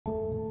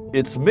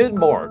It's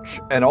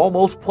mid-March and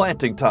almost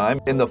planting time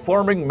in the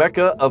farming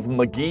mecca of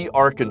McGehee,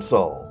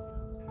 Arkansas.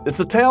 It's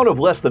a town of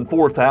less than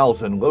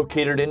 4,000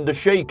 located in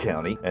Desha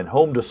County and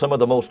home to some of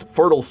the most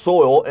fertile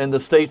soil in the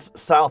state's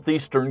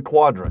southeastern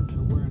quadrant.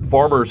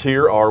 Farmers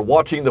here are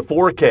watching the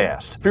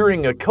forecast,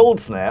 fearing a cold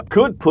snap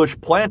could push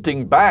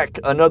planting back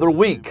another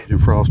week.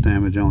 Frost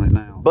damage on it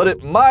now. But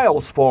at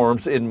Miles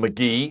Farms in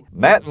McGehee,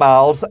 Matt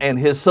Miles and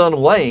his son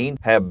Layne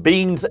have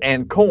beans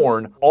and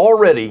corn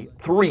already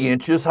 3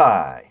 inches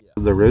high.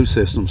 The root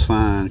system's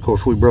fine. Of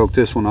course, we broke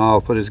this one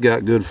off, but it's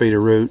got good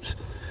feeder roots.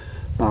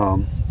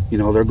 You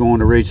know, they're going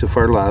to reach the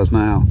fertilize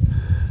now.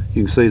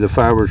 You can see the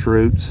fibrous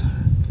roots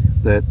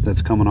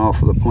that's coming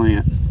off of the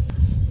plant.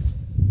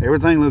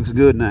 Everything looks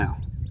good now.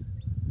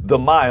 The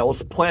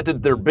Miles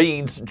planted their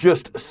beans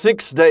just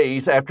 6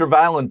 days after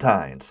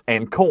Valentine's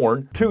and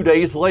corn 2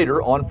 days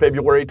later on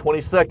February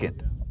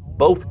 22nd.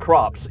 Both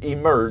crops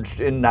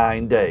emerged in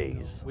 9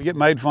 days. We get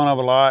made fun of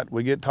a lot.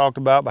 We get talked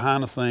about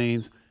behind the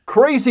scenes.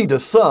 Crazy to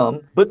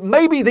some, but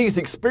maybe these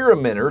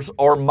experimenters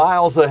are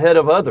miles ahead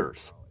of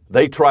others.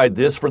 They tried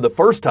this for the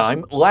first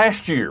time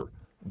last year,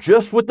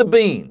 just with the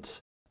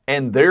beans,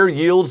 and their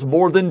yields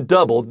more than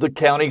doubled the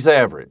county's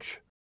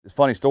average. It's a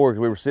funny story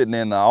because we were sitting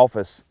in the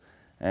office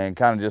and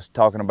kind of just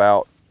talking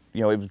about,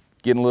 you know, it was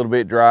getting a little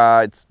bit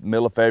dry. It's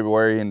middle of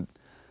February, and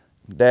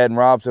Dad and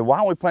Rob said, "Why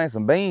don't we plant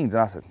some beans?"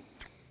 And I said,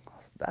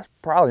 "That's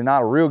probably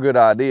not a real good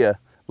idea."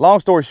 Long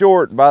story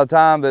short, by the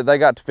time that they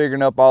got to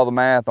figuring up all the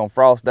math on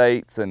frost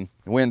dates and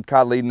when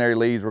cotyledonary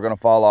leaves were going to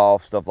fall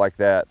off, stuff like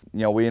that, you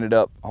know, we ended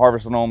up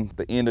harvesting them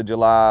the end of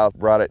July,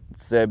 right at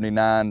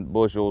 79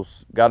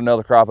 bushels. Got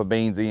another crop of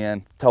beans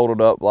in, totaled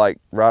up like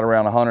right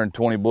around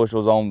 120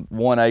 bushels on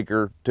 1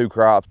 acre, 2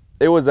 crops.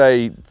 It was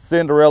a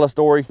Cinderella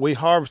story. We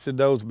harvested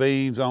those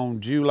beans on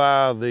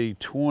July the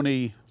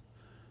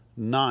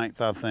 29th,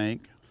 I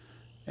think,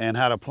 and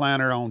had a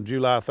planter on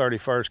July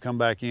 31st come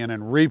back in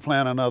and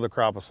replant another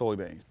crop of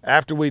soybeans.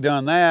 After we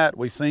done that,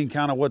 we seen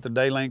kind of what the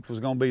day length was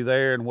going to be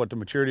there and what the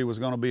maturity was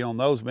going to be on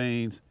those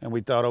beans, and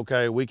we thought,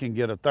 okay, we can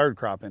get a third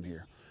crop in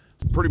here.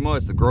 It's pretty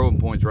much the growing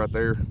points right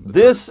there.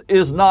 This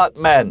is not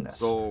madness.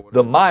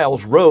 The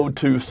Miles road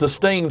to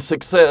sustained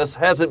success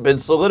hasn't been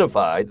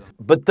solidified,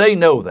 but they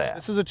know that.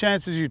 This is the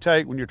chances you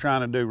take when you're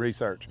trying to do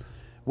research.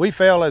 We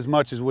fail as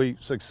much as we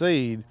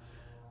succeed,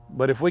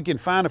 but if we can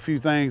find a few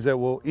things that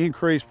will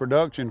increase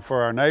production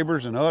for our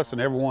neighbors and us and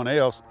everyone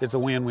else, it's a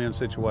win-win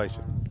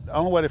situation. The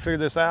only way to figure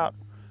this out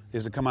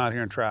is to come out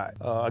here and try it.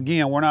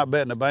 Again, we're not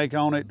betting the bank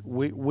on it.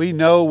 We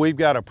know we've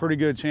got a pretty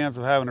good chance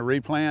of having to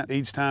replant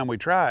each time we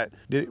try it.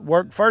 Did it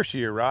work first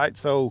year, right?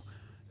 So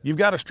you've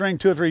got to string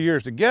 2 or 3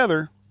 years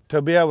together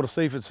to be able to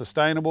see if it's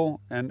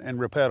sustainable and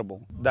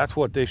repeatable. That's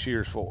what this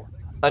year's for.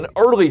 An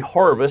early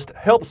harvest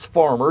helps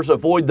farmers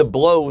avoid the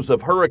blows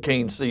of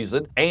hurricane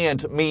season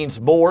and means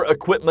more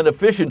equipment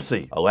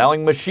efficiency,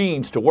 allowing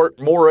machines to work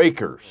more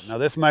acres. Now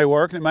this may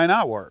work and it may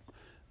not work,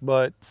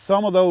 but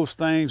some of those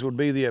things would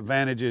be the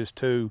advantages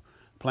to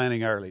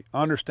planting early.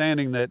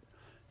 Understanding that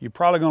you're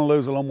probably going to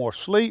lose a little more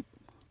sleep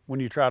when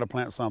you try to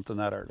plant something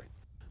that early.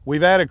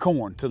 We've added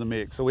corn to the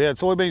mix. So we had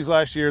soybeans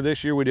last year.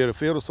 This year we did a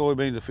field of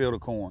soybeans, a field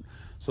of corn.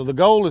 So the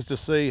goal is to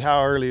see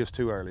how early is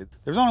too early.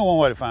 There's only one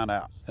way to find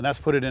out, and that's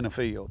put it in a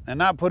field. And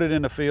not put it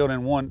in the field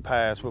in one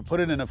pass, but put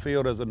it in a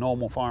field as a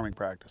normal farming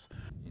practice.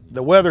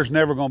 The weather's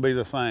never going to be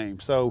the same.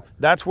 So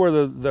that's where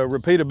the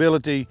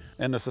repeatability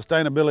and the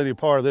sustainability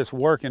part of this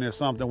working is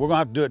something we're going to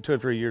have to do it 2 or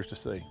 3 years to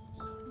see.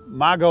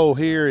 My goal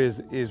here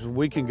is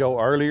we can go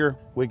earlier,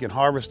 we can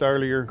harvest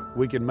earlier,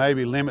 we can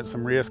maybe limit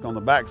some risk on the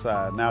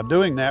backside. Now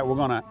doing that, we're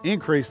going to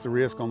increase the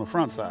risk on the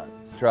front side.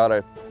 Try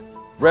to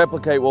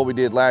replicate what we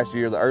did last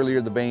year. The earlier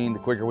the bean, the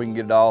quicker we can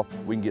get it off,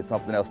 we can get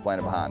something else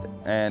planted behind it.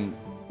 And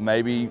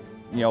maybe,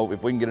 you know,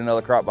 if we can get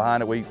another crop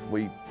behind it,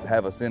 we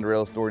have a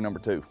Cinderella story number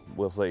 2.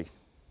 We'll see.